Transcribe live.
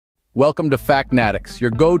Welcome to Factnatics,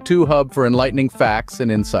 your go-to hub for enlightening facts and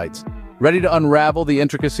insights. Ready to unravel the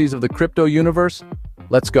intricacies of the crypto universe?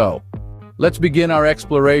 Let's go. Let's begin our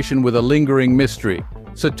exploration with a lingering mystery.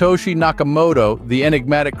 Satoshi Nakamoto, the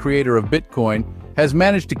enigmatic creator of Bitcoin, has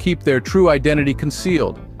managed to keep their true identity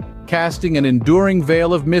concealed, casting an enduring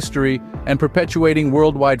veil of mystery and perpetuating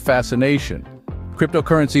worldwide fascination.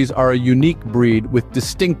 Cryptocurrencies are a unique breed with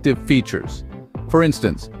distinctive features. For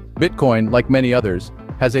instance, Bitcoin, like many others,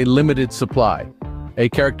 has a limited supply, a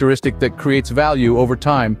characteristic that creates value over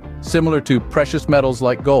time, similar to precious metals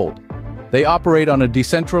like gold. They operate on a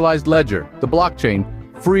decentralized ledger, the blockchain,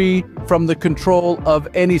 free from the control of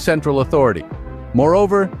any central authority.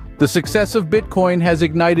 Moreover, the success of Bitcoin has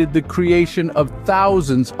ignited the creation of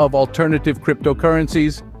thousands of alternative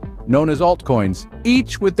cryptocurrencies, known as altcoins,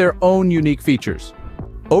 each with their own unique features.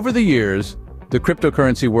 Over the years, the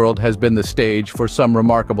cryptocurrency world has been the stage for some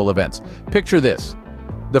remarkable events. Picture this.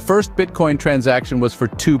 The first Bitcoin transaction was for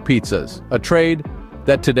 2 pizzas, a trade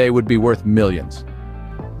that today would be worth millions.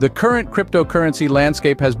 The current cryptocurrency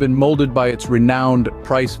landscape has been molded by its renowned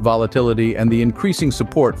price volatility and the increasing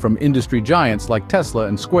support from industry giants like Tesla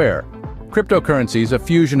and Square. Cryptocurrencies, a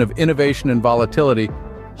fusion of innovation and volatility,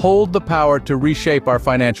 hold the power to reshape our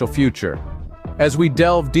financial future. As we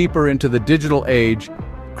delve deeper into the digital age,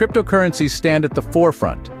 cryptocurrencies stand at the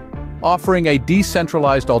forefront, offering a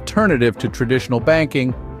decentralized alternative to traditional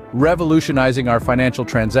banking, revolutionizing our financial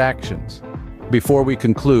transactions. Before we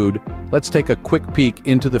conclude, let's take a quick peek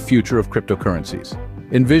into the future of cryptocurrencies.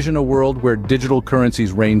 Envision a world where digital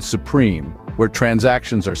currencies reign supreme, where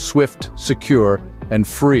transactions are swift, secure, and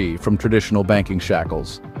free from traditional banking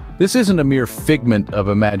shackles. This isn't a mere figment of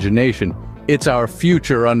imagination, it's our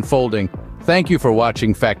future unfolding. Thank you for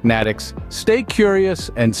watching Factnatics. Stay curious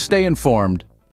and stay informed.